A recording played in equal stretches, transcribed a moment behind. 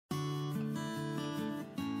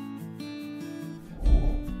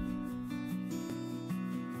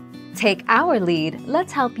Take our lead,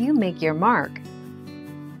 let's help you make your mark.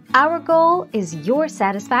 Our goal is your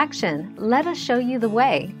satisfaction. Let us show you the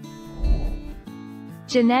way.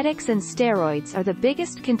 Genetics and steroids are the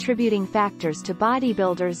biggest contributing factors to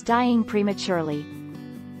bodybuilders dying prematurely.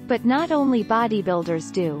 But not only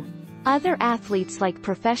bodybuilders do. Other athletes like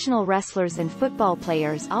professional wrestlers and football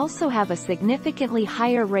players also have a significantly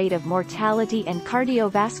higher rate of mortality and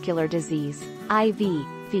cardiovascular disease,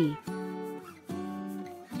 IV.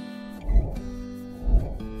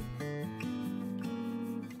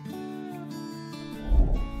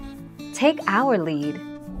 Take our lead.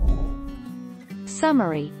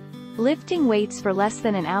 Summary. Lifting weights for less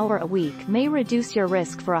than an hour a week may reduce your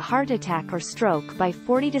risk for a heart attack or stroke by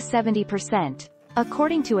 40 to 70%,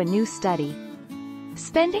 according to a new study.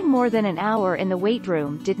 Spending more than an hour in the weight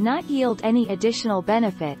room did not yield any additional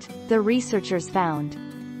benefit, the researchers found.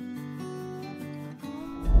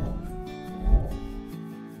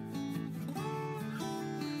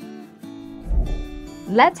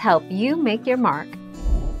 Let's help you make your mark.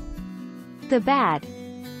 The bad.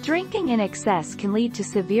 Drinking in excess can lead to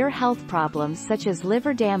severe health problems such as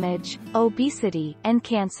liver damage, obesity, and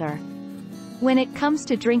cancer. When it comes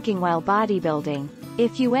to drinking while bodybuilding,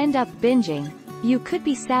 if you end up binging, you could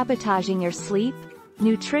be sabotaging your sleep,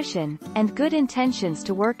 nutrition, and good intentions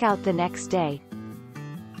to work out the next day.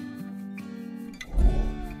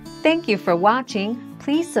 Thank you for watching.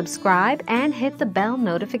 Please subscribe and hit the bell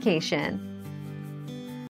notification.